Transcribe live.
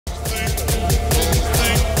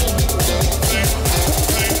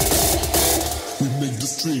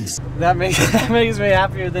streets. That makes me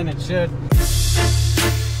happier than it should.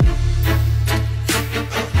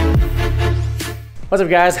 What's up,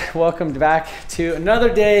 guys? Welcome back to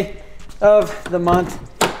another day of the month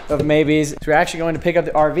of maybes. So we're actually going to pick up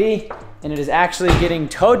the RV, and it is actually getting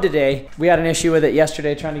towed today. We had an issue with it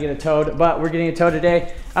yesterday trying to get it towed, but we're getting it towed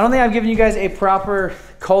today. I don't think I've given you guys a proper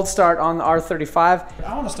cold start on the R35.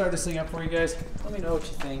 I want to start this thing up for you guys. Let me know what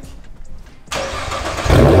you think.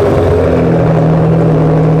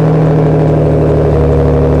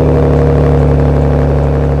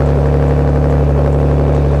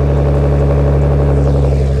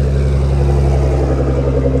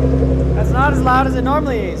 That's not as loud as it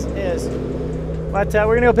normally is. But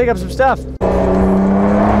we're gonna go pick up some stuff.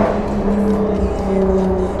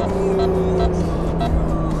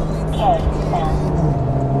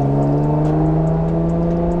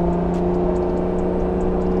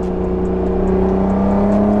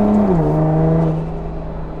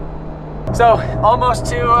 So almost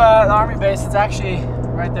to the army base. It's actually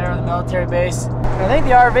right there, the military base. I think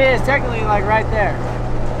the RV is technically like right there.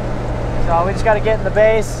 So we just got to get in the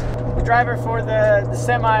base. The driver for the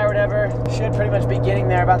semi or whatever should pretty much be getting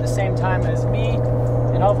there about the same time as me,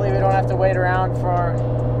 and hopefully we don't have to wait around for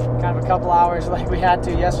kind of a couple hours like we had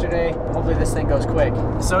to yesterday. Hopefully this thing goes quick.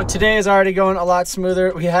 So today is already going a lot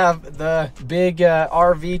smoother. We have the big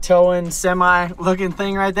RV towing semi looking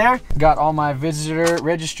thing right there. Got all my visitor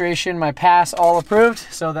registration, my pass all approved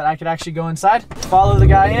so that I could actually go inside, follow the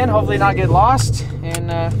guy in, hopefully not get lost, and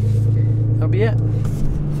that'll be it.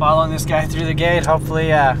 Following this guy through the gate. Hopefully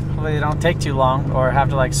they don't take too long or have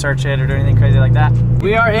to like search it or do anything crazy like that.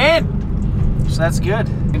 We are in, so that's good.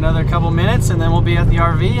 Another couple minutes and then we'll be at the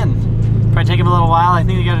RV, and probably take him a little while. I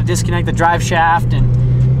think we got to disconnect the drive shaft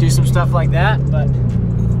and do some stuff like that, but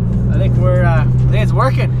I think it's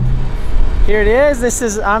working. Here it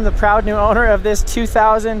is. I'm the proud new owner of this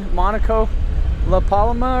 2000 Monaco La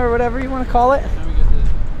Paloma or whatever you want to call it. And we got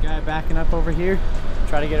the guy backing up over here,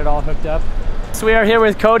 try to get it all hooked up. So we are here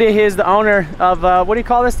with Cody. He is the owner of, what do you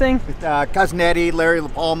call this thing? Cousin Eddie, Larry La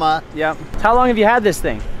Palma. Yep. How long have you had this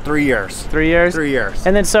thing? 3 years. 3 years? 3 years.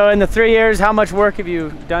 And then so in the 3 years, how much work have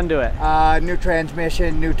you done to it? New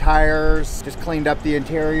transmission, new tires, just cleaned up the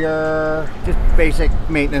interior, just basic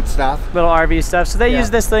maintenance stuff. Little RV stuff. So they use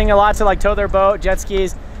this thing a lot to like tow their boat, jet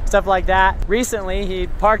skis, stuff like that. Recently, he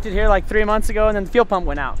parked it here like 3 months ago, and then the fuel pump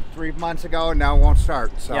went out. 3 months ago, and now it won't start,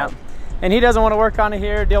 so. Yep. And he doesn't want to work on it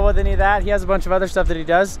here, deal with any of that. He has a bunch of other stuff that he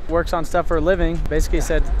does, works on stuff for a living. Basically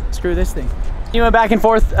said, screw this thing. You went back and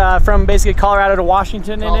forth from basically Colorado to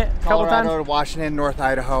Washington in it a couple times? Colorado to Washington, North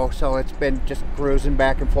Idaho, so it's been just cruising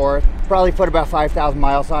back and forth. Probably put about 5,000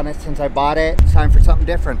 miles on it since I bought it. It's time for something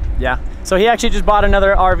different. Yeah. So he actually just bought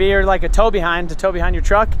another RV, or like a tow behind, to tow behind your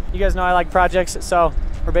truck. You guys know I like projects, so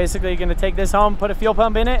we're basically gonna take this home, put a fuel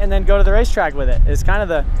pump in it, and then go to the racetrack with it. It's kind of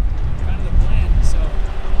the plan, so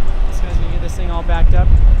this guy's gonna get this thing all backed up.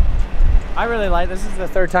 I really like this. Is the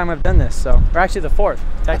third time I've done this, so, or actually the fourth,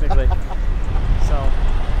 technically. So,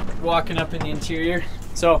 walking up in the interior.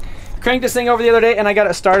 So, cranked this thing over the other day, and I got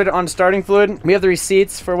it started on starting fluid. We have the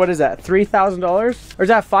receipts for, what is that, $3,000? Or is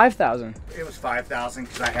that $5,000? It was $5,000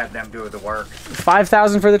 because I had them do the work.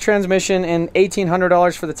 $5,000 for the transmission and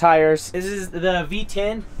 $1,800 for the tires. This is the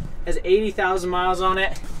V10, has 80,000 miles on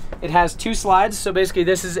it. It has 2 slides, so basically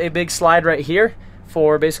this is a big slide right here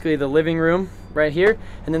for basically the living room right here,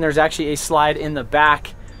 and then there's actually a slide in the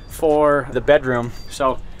back for the bedroom.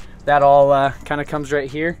 So that all kind of comes right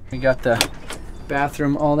here. We got the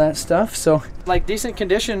bathroom, all that stuff. So like decent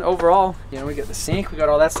condition overall. You know, we got the sink, we got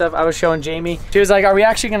all that stuff. I was showing Jamie. She was like, are we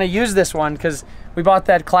actually gonna use this one? Because we bought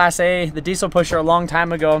that Class A, the diesel pusher, a long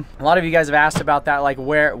time ago. A lot of you guys have asked about that, like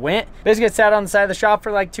where it went. Basically it sat on the side of the shop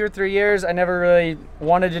for like 2 or 3 years. I never really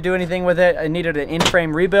wanted to do anything with it. I needed an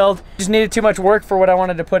in-frame rebuild. Just needed too much work for what I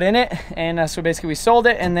wanted to put in it. And so basically we sold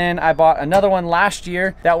it, and then I bought another one last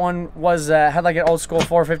year. That one was had like an old school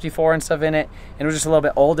 454 and stuff in it, and it was just a little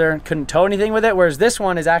bit older. Couldn't tow anything with it, whereas this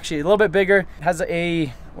one is actually a little bit bigger. It has a,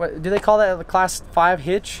 what do they call that, a Class 5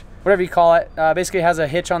 hitch? Whatever you call it. Basically has a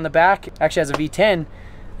hitch on the back. Actually has a V10,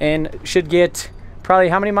 and should get probably,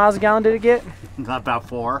 how many miles a gallon did it get? About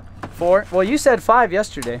 4. 4? Well, you said 5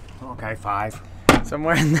 yesterday. Okay, 5.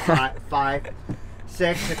 Somewhere in there. 5,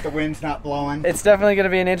 6 if the wind's not blowing. It's definitely going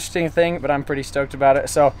to be an interesting thing, but I'm pretty stoked about it.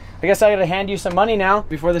 So I guess I got to hand you some money now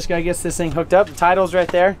before this guy gets this thing hooked up. The title's right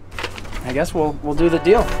there. I guess we'll do the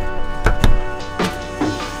deal.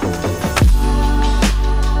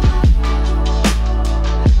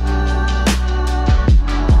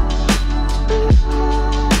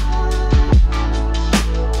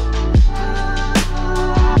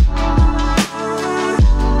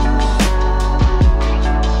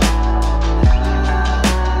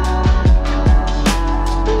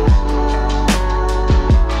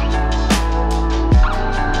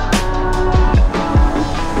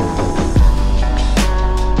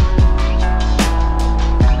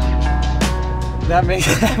 that makes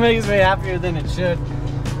me happier than it should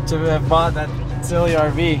to have bought that silly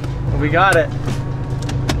RV. But we got it.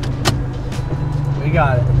 We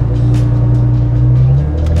got it.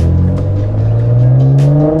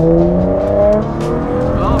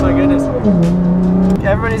 Oh my goodness.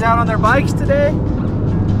 Everybody's out on their bikes today.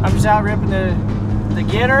 I'm just out ripping the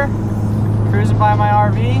getter, cruising by my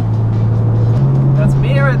RV. That's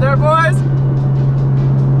me right there, boys.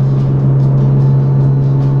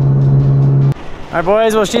 All right,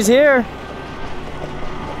 boys, well, she's here.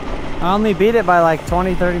 I only beat it by like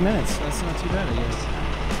 20-30 minutes. So that's not too bad, I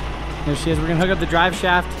guess. There she is. We're gonna hook up the drive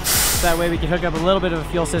shaft. So that way we can hook up a little bit of a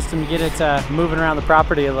fuel system to get it moving around the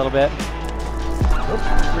property a little bit. Oops,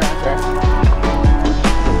 right there.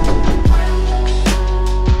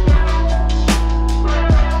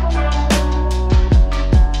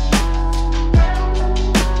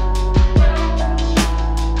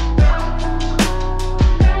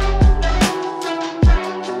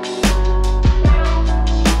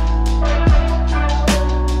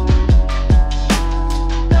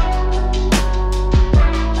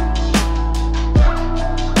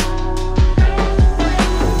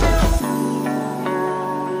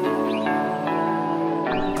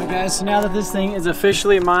 So now that this thing is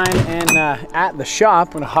officially mine and at the shop,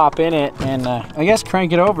 I'm gonna hop in it and I guess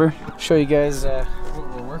crank it over, show you guys what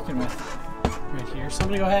we're working with right here. So I'm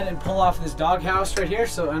gonna go ahead and pull off this doghouse right here.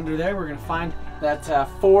 So under there, we're gonna find that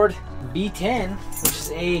Ford B10, which is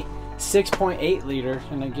a 6.8 liter,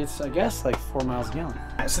 and it gets, I guess, like 4 miles a gallon.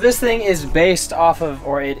 So this thing is based off of,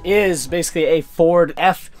 or it is basically a Ford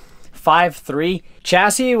F53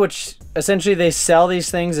 chassis, which essentially they sell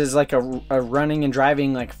these things as like a running and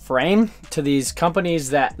driving like frame to these companies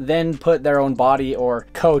that then put their own body or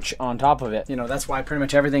coach on top of it. You know, that's why pretty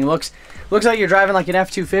much everything looks like you're driving like an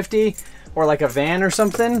F250 or like a van or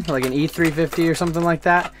something, like an E350 or something like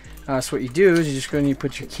that. So what you do is you just go and you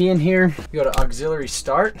put your key in here, you go to auxiliary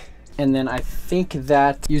start, and then I think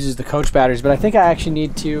that uses the coach batteries, but I think I actually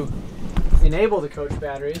need to enable the coach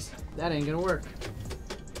batteries. That ain't gonna work.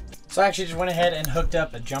 So I actually just went ahead and hooked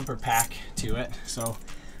up a jumper pack to it. So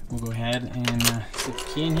we'll go ahead and stick the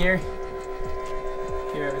key in here.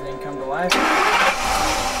 Hear everything come to life.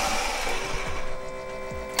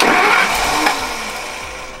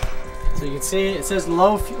 So you can see it says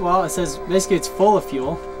low fuel. Well, it says basically it's full of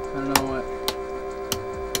fuel. I don't know what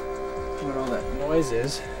all that noise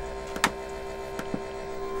is.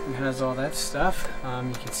 It has all that stuff.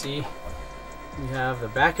 You can see we have the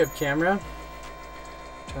backup camera.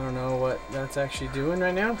 I don't know what that's actually doing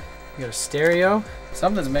right now. We got a stereo.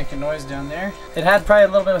 Something's making noise down there. It had probably a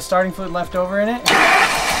little bit of starting fluid left over in it.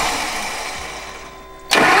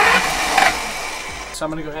 So I'm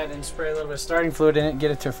gonna go ahead and spray a little bit of starting fluid in it and get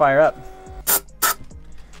it to fire up. A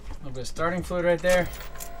little bit of starting fluid right there.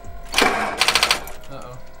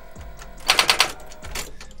 Uh-oh.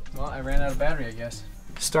 Well, I ran out of battery, I guess.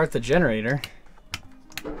 Start the generator.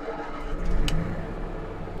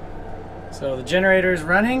 So the generator is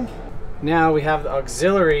running. Now we have the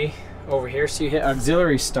auxiliary over here. So you hit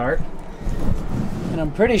auxiliary start. And I'm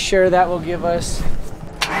pretty sure that will give us...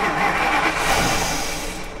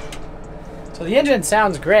 So the engine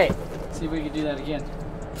sounds great. Let's see if we can do that again.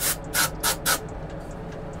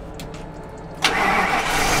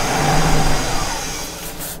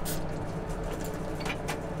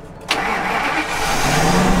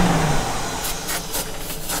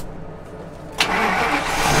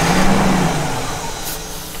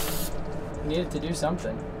 Needed to do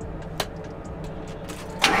something.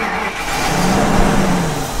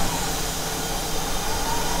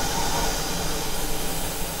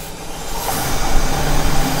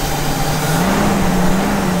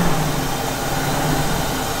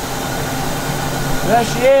 There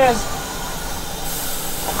she is.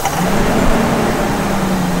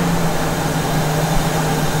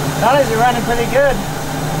 That is running pretty good.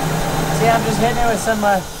 See, I'm just hitting it with some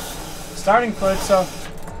starting fluid, so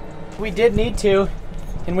we did need to,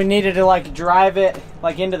 and we needed to like drive it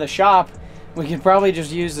like into the shop, we could probably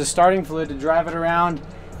just use the starting fluid to drive it around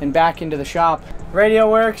and back into the shop. Radio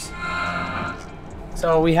works.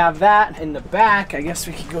 So we have that in the back. I guess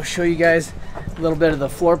we could go show you guys a little bit of the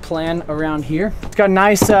floor plan around here. It's got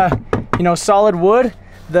nice, you know, solid wood.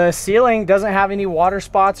 The ceiling doesn't have any water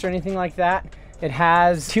spots or anything like that. It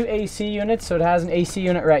has 2 AC units, so it has an AC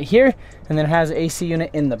unit right here, and then it has an AC unit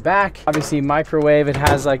in the back. Obviously microwave, it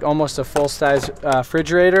has like almost a full-size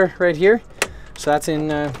refrigerator right here. So that's in,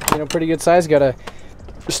 you know, pretty good size. Got a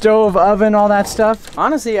stove, oven, all that stuff.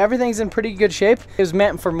 Honestly, everything's in pretty good shape. It was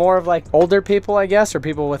meant for more of like older people, I guess, or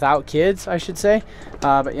people without kids, I should say.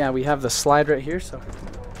 But yeah, we have the slide right here, so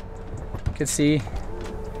you can see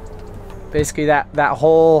basically that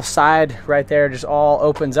whole side right there just all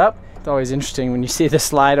opens up. It's always interesting when you see the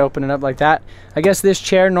slide opening up like that. I guess this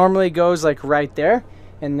chair normally goes like right there,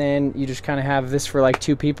 and then you just kind of have this for like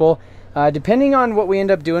 2 people. Depending on what we end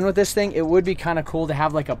up doing with this thing, it would be kind of cool to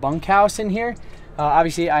have like a bunkhouse in here.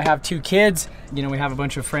 Obviously I have 2 kids, you know, we have a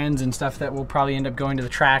bunch of friends and stuff that will probably end up going to the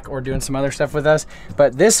track or doing some other stuff with us.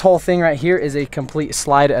 But this whole thing right here is a complete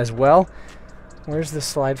slide as well. Where's the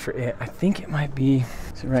slide for it? I think it might be,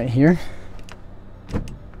 is it right here?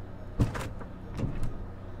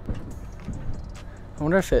 I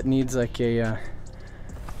wonder if it needs like a,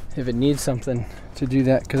 if it needs something to do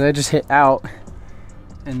that, because I just hit out,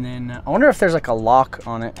 and then I wonder if there's like a lock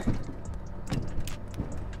on it.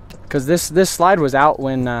 Because this slide was out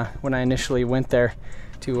when I initially went there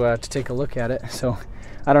to take a look at it. So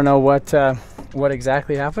I don't know what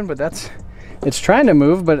exactly happened, but it's trying to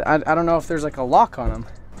move, but I don't know if there's like a lock on them.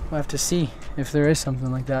 We'll have to see if there is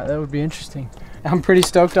something like that. That would be interesting. I'm pretty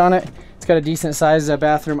stoked on it. It's got a decent sized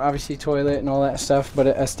bathroom, obviously toilet and all that stuff, but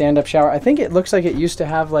a stand-up shower. I think it looks like it used to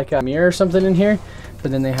have like a mirror or something in here,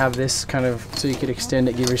 but then they have this kind of, so you could extend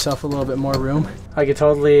it, give yourself a little bit more room. I could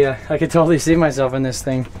totally see myself in this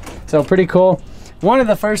thing. So pretty cool. One of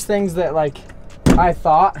the first things that like I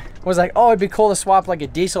thought was like, oh, it'd be cool to swap like a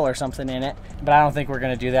diesel or something in it, but I don't think we're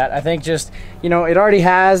gonna do that. I think just, you know, it already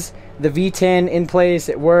has the V10 in place,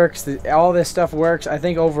 it works, all this stuff works. I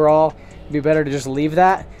think overall it'd be better to just leave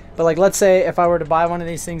that. But like, let's say if I were to buy one of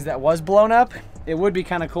these things that was blown up, it would be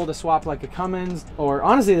kind of cool to swap like a Cummins, or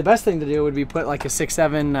honestly the best thing to do would be put like a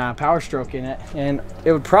 6.7 Power Stroke in it, and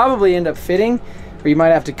it would probably end up fitting, or you might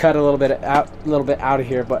have to cut a little bit out of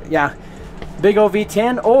here. But yeah, big old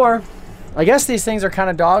V10. Or I guess these things are kind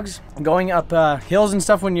of dogs going up hills and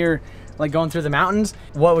stuff when you're like going through the mountains.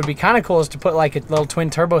 What would be kind of cool is to put like a little twin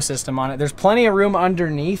turbo system on it. There's plenty of room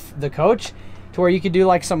underneath the coach to where you could do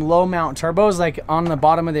like some low mount turbos, like on the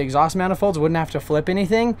bottom of the exhaust manifolds. Wouldn't have to flip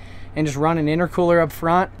anything, and just run an intercooler up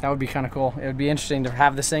front. That would be kind of cool. It would be interesting to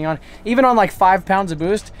have this thing on, even on like 5 pounds of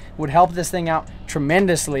boost, would help this thing out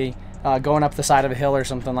tremendously going up the side of a hill or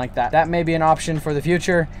something like that. That may be an option for the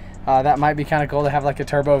future. That might be kind of cool to have like a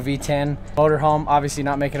turbo V10 motorhome, obviously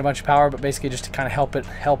not making a bunch of power, but basically just to kind of help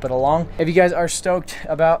it along. If you guys are stoked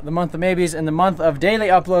about the month of maybes and the month of daily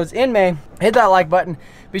uploads in May, hit that like button.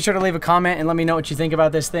 Be sure to leave a comment and let me know what you think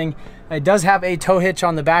about this thing. It does have a tow hitch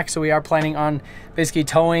on the back, so we are planning on basically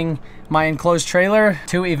towing my enclosed trailer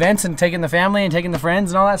to events and taking the family and taking the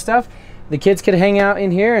friends and all that stuff. The kids could hang out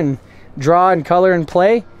in here and draw and color and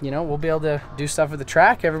play. You know, we'll be able to do stuff with the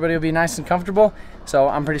track. Everybody will be nice and comfortable. So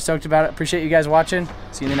I'm pretty stoked about it. Appreciate you guys watching.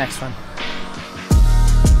 See you in the next one.